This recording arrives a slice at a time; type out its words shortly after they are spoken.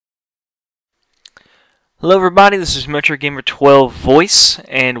Hello everybody, this is Metroid Gamer 12 Voice,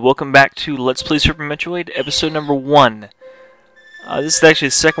 and welcome back to Let's Play Super Metroid, episode number 1. This is actually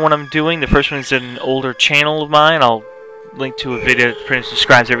the second one I'm doing. The first one is an older channel of mine. I'll link to a video that pretty much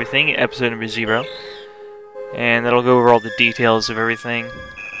describes everything, episode number 0. And that'll go over all the details of everything.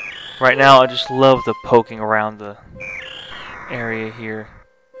 Right now, I just love the poking around the area here.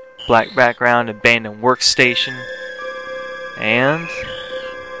 Black background, abandoned workstation, and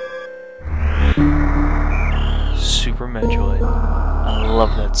Super Metroid. I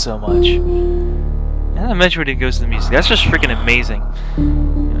love that so much. And the Metroid it goes to the music. That's just freaking amazing.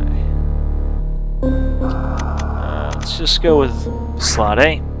 Let's just go with slot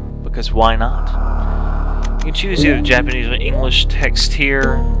A, because why not? You can choose either Japanese or English text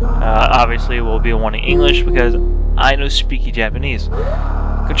here. Obviously it will be one in English because I know speaky Japanese.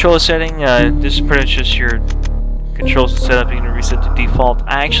 Controller setting, this is pretty much just your controls set up. You can reset to default.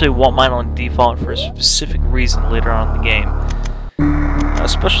 I actually want mine on default for a specific reason later on in the game.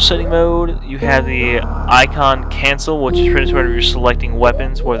 Special setting mode, you have the icon cancel, which is pretty much whenever you're selecting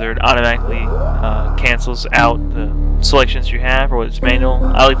weapons, whether it automatically cancels out the selections you have, or whether it's manual.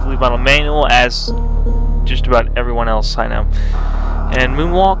 I like to leave mine on manual, as just about everyone else I know. And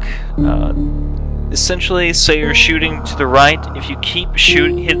moonwalk, essentially, say you're shooting to the right. If you keep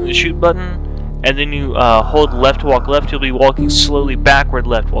hitting the shoot button, and then you hold left to walk left, you'll be walking slowly backward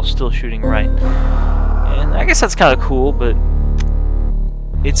left while still shooting right. And I guess that's kind of cool, but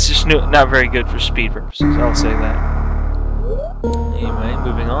it's just not very good for speed purposes, I'll say that. Anyway,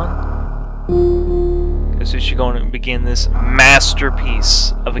 moving on. Because we're going to begin this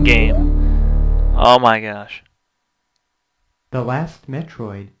masterpiece of a game. Oh my gosh. The last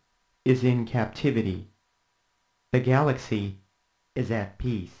Metroid is in captivity. The galaxy is at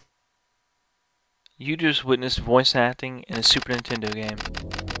peace. You just witnessed voice acting in a Super Nintendo game.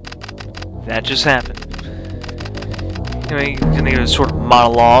 That just happened. Anyway, I'm going to give a sort of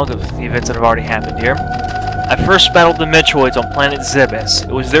monologue of the events that have already happened here. I first battled the Metroids on planet Ceres.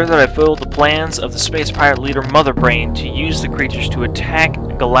 It was there that I foiled the plans of the space pirate leader Mother Brain to use the creatures to attack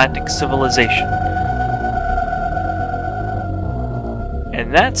galactic civilization.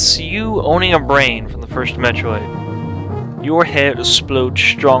 And that's you owning a brain from the first Metroid. Your head explodes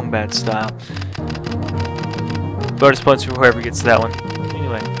strong bad style. Bonus points for whoever gets that one.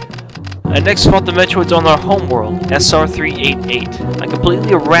 Anyway. I next fought the Metroids on their homeworld, SR388. I completely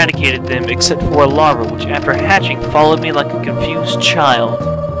eradicated them except for a larva, which after hatching followed me like a confused child.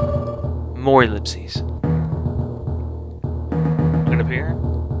 More ellipses. Look up here.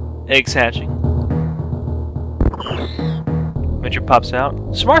 Eggs hatching. Metroid pops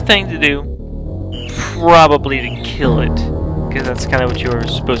out. Smart thing to do. Probably to kill it. Because that's kind of what you were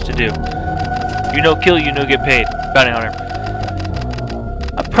supposed to do. You no kill, you no get paid. Bounty hunter.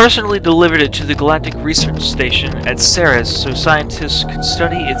 I personally delivered it to the Galactic Research Station at Ceres so scientists could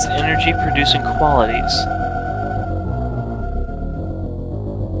study its energy-producing qualities.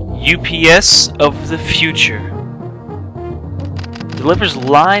 UPS of the future. Delivers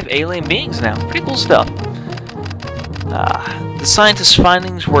live alien beings now. Pretty cool stuff. The scientists'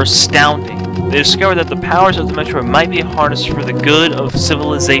 findings were astounding. They discovered that the powers of the Metroid might be harnessed for the good of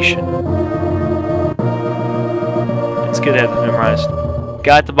civilization. It's good to have this memorized.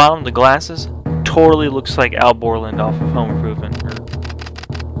 Guy at the bottom, the glasses, totally looks like Al Borland off of Home Improvement.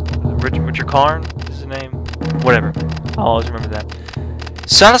 Or Richard Karn is his name? Whatever. I'll always remember that.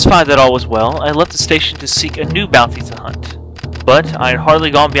 Satisfied that all was well, I left the station to seek a new bounty to hunt. But I had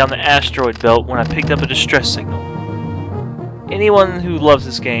hardly gone beyond the asteroid belt when I picked up a distress signal. Anyone who loves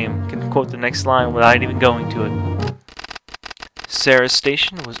this game can quote the next line without even going to it. Ceres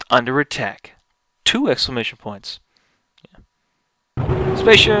Station was under attack. 2 exclamation points.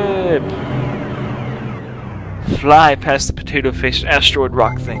 Spaceship! Fly past the potato-faced asteroid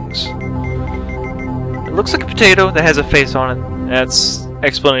rock things. It looks like a potato that has a face on it. That's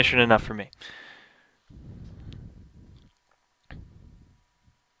explanation enough for me.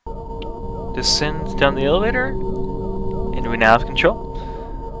 Descend down the elevator. And we now have control.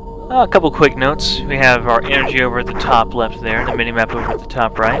 A couple quick notes. We have our energy over at the top left there, and the mini-map over at the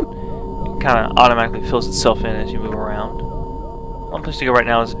top right. It kind of automatically fills itself in as you move around. One place to go right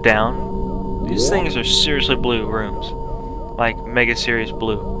now is down. These things are seriously blue rooms. Like Mega Ceres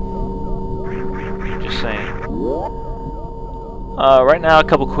blue. Just saying. Right now, a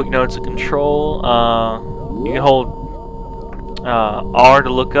couple quick notes of control. You can hold R to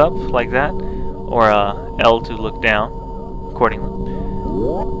look up, like that. Or L to look down, accordingly.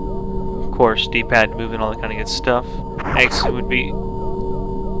 Of course, D-pad to move and all that kind of good stuff. X would be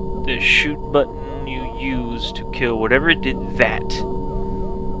the shoot button you use to kill whatever did that.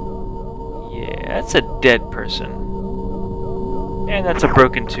 Yeah, That's a dead person. And that's a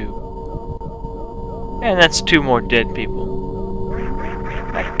broken tube. And that's 2 more dead people.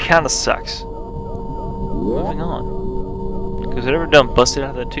 That kinda sucks. Moving on. Because whatever done busted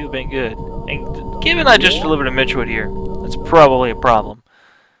out of the tube ain't good. And given I just delivered a Metroid here, that's probably a problem.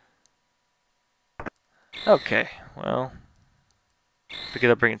 Okay, well. Pick it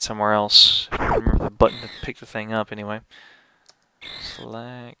up, bring it somewhere else. Remember the button to pick the thing up anyway.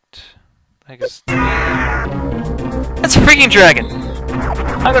 Select. I guess. That's a freaking dragon!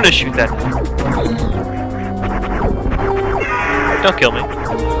 I'm gonna shoot that now. Don't kill me.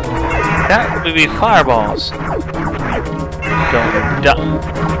 That would be fireballs.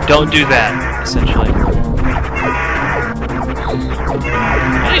 Don't do that, essentially.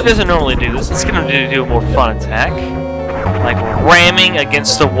 And he doesn't normally do this. It's gonna do a more fun attack. Like ramming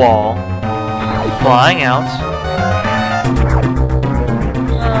against the wall. Flying out.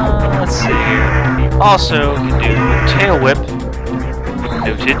 Let's see here. He also can do a tail whip.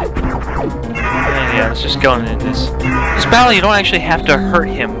 Noted. And yeah, let's just go into this. This battle, you don't actually have to hurt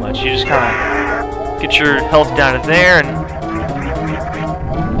him much. You just kind of get your health down to there and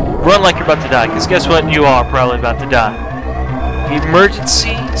run like you're about to die. Because guess what? You are probably about to die.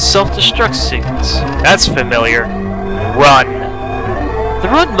 Emergency self-destruct sequence. That's familiar. Run. The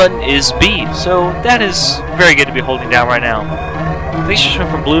run button is B, so that is very good to be holding down right now. Things just went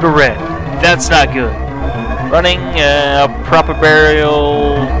from blue to red. That's not good. Running, proper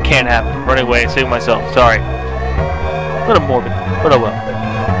burial can't happen. Running away, save myself. Sorry. A little morbid, but oh well.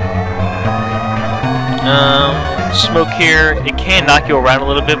 Smoke here. It can knock you around a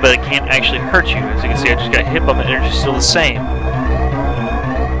little bit, but it can't actually hurt you. As you can see, I just got hit, but my energy's still the same.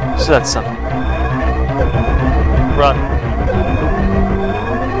 So that's something. Run.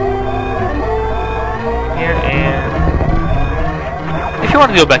 Here, and if you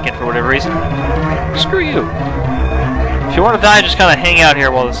want to go back in for whatever reason, screw you. If you want to die, just kind of hang out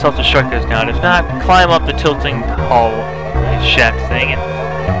here while the self-destruct goes down. If not, climb up the tilting hall shaft thing and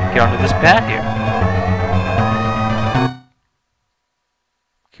get onto this path here.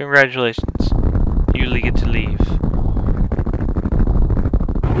 Congratulations. You get to leave.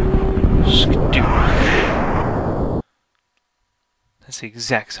 Skidoo. That's the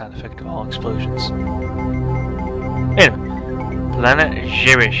exact sound effect of all explosions. Anyway, Planet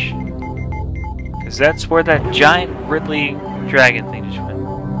Ceres. Because that's where that giant Ridley dragon thing just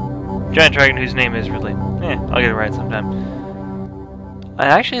went. Giant dragon whose name is Ridley. I'll get it right sometime. It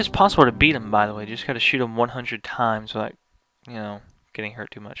actually is possible to beat him, by the way. You just gotta shoot him 100 times without, you know, getting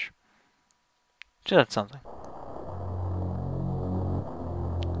hurt too much. So that's something.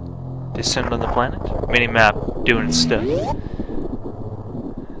 Descend on the planet. Mini-map doing its stuff.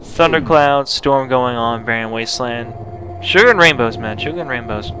 Thunderclouds, storm going on, barren wasteland. Sugar and rainbows, man. Sugar and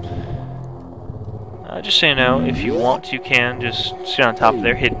rainbows. Just so you know, if you want, you can just sit on top of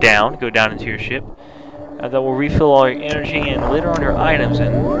there, hit down, go down into your ship. That will refill all your energy and later on your items,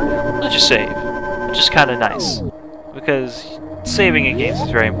 and let you save. Which is kind of nice. Because saving in games is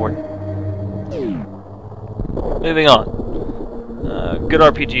very important. Moving on. Good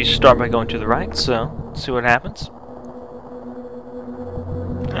RPGs start by going to the right, so let's see what happens.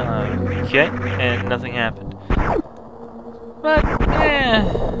 Okay, and nothing happened. But,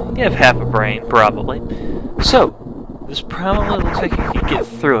 you have half a brain, probably. So, this probably looks like you can get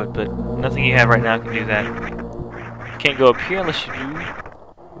through it, but nothing you have right now can do that. Can't go up here unless you do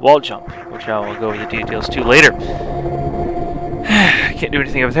wall jump, which I will go over the details to later. Can't do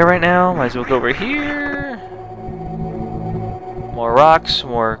anything over there right now. Might as well go over here. More rocks,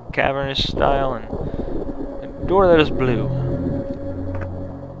 more cavernous style, and a door that is blue.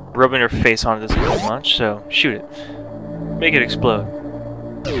 Rubbing her face onto this too much, so shoot it. Make it explode.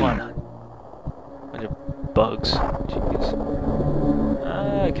 Why not? Bunch of bugs. Jeez.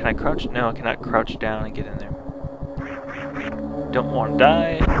 Can I crouch? No, I cannot crouch down and get in there. Don't want to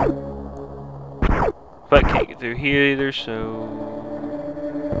die. But can't get through here either, so...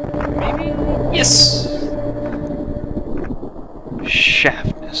 maybe? Yes!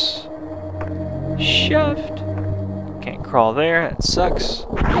 Shaftness. Shaft. Can't crawl there, that sucks.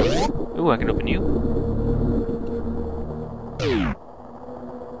 Ooh, I can open you.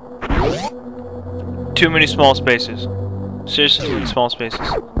 Too many small spaces. Seriously, too many small spaces.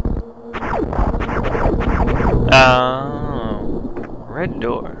 Red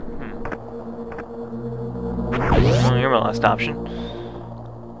door. Oh, you're my last option.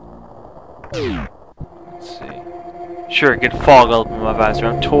 Let's see. Sure, get fog up in my visor.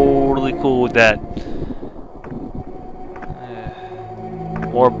 I'm totally cool with that.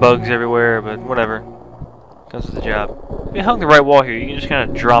 More bugs everywhere, but whatever. Goes with the job. If you hung the right wall here, you can just kind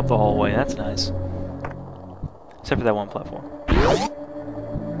of drop the whole way. That's nice. Except for that one platform.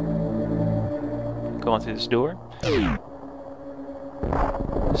 Going through this door.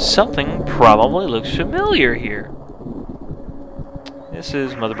 Something probably looks familiar here. This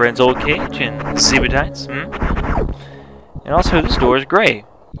is Mother Brain's old cage and Zebedites. And also, this door is gray.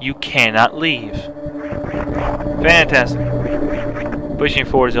 You cannot leave. Fantastic. Pushing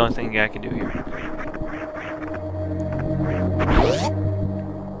forward is the only thing I can do here.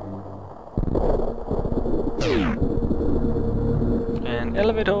 And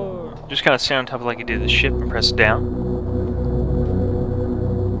elevator. Just kind of stand on top of it like you did the ship and press down.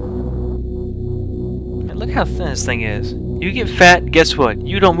 And look how thin this thing is. You get fat, guess what?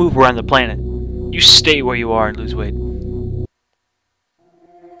 You don't move around the planet. You stay where you are and lose weight.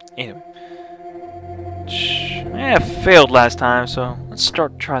 Anyway. I failed last time, so let's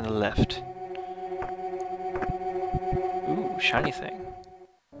start trying the left. Ooh, shiny thing.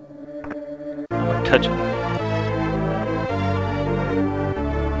 I'm gonna touch it.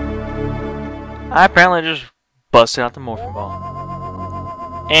 I apparently just busted out the Morphing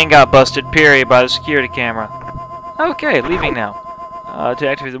Ball. And got busted, period, by the security camera. Okay, leaving now. To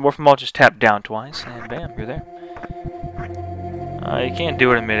activate the Morphing Ball, just tap down twice, and bam, you're there. You can't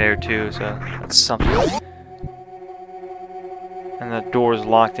do it in midair, too, so that's something. And the door is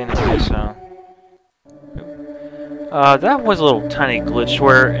locked anyway, so... that was a little tiny glitch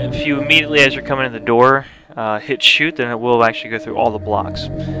where if you immediately, as you're coming in the door, hit shoot, then it will actually go through all the blocks.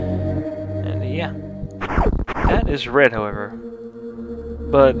 And yeah. That is red, however.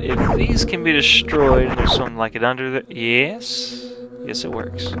 But if these can be destroyed, and there's something like it under there... Yes? Yes, it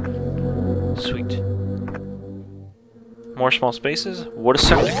works. Sweet. More small spaces. What a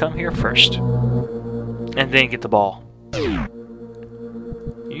sucker to come here first. And then get the ball.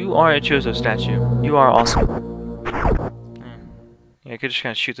 You are a Chozo statue. You are awesome. Yeah, I could just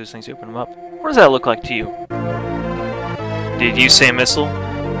kind of shoot those things, open them up. What does that look like to you? Did you say missile?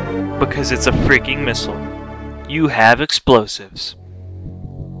 Because it's a freaking missile. You have explosives.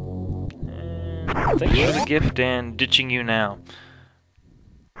 And thanks for the gift and ditching you now.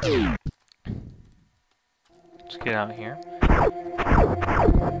 Let's get out of here.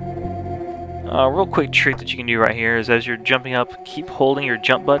 Real quick trick that you can do right here is as you're jumping up, keep holding your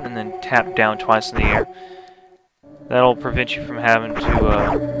jump button and then tap down twice in the air. That'll prevent you from having to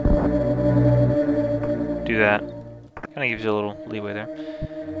do that. Kind of gives you a little leeway there.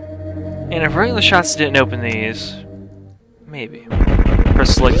 And if regular shots didn't open these, maybe.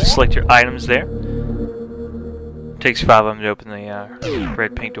 Press select to select your items there. Takes 5 of them to open the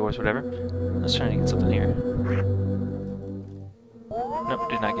red, pink doors, whatever. Let's try to get something here. Nope,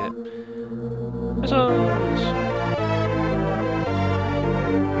 did not get it. Missiles!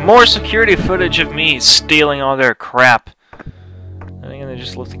 More security footage of me stealing all their crap. I think they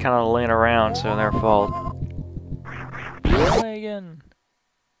just left it kind of laying around, so their fault. Play again.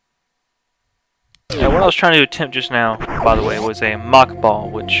 Yeah, what I was trying to attempt just now, by the way, was a mock ball,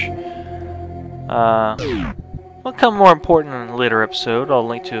 which will become more important in a later episode. I'll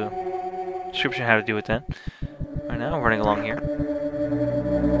link to a description how to do it then. Right now, I'm running along here.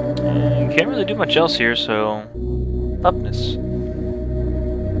 And can't really do much else here, so upness.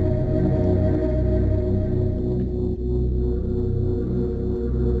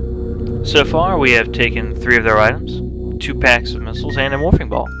 So far, we have taken 3 of their items, 2 packs of missiles, and a Morphing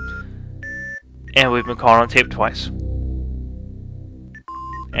Ball. And we've been caught on tape twice.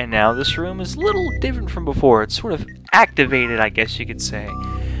 And now this room is a little different from before. It's sort of activated, I guess you could say.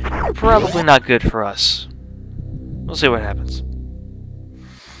 Probably not good for us. We'll see what happens.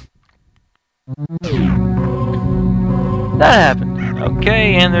 That happened.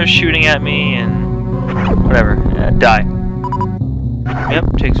 Okay, and they're shooting at me and whatever. Die.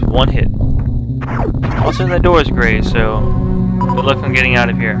 Yep, takes 1 hit. Also, that door is gray, so good luck on getting out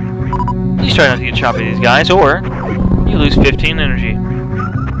of here. Please try not to get choppy these guys, or you lose 15 energy.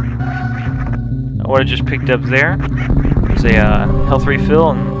 What I just picked up there is a health refill,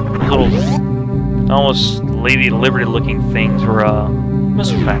 and those little almost Lady Liberty looking things were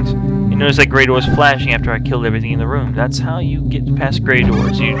missile packs. You notice that gray door was flashing after I killed everything in the room. That's how you get past gray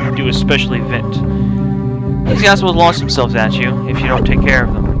doors. You do a special event. These guys will launch themselves at you if you don't take care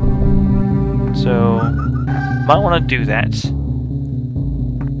of them. So, might want to do that.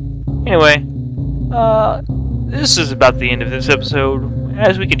 Anyway, this is about the end of this episode.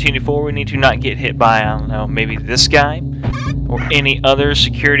 As we continue forward, we need to not get hit by, I don't know, maybe this guy or any other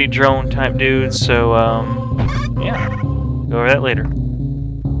security drone type dude. So, yeah, go over that later.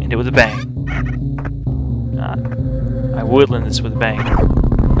 End it with a bang. I would end this with a bang.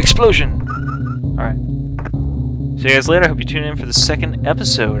 Explosion! Alright. See you guys later. I hope you tune in for the 2nd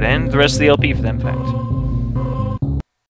episode and the rest of the LP for that fact.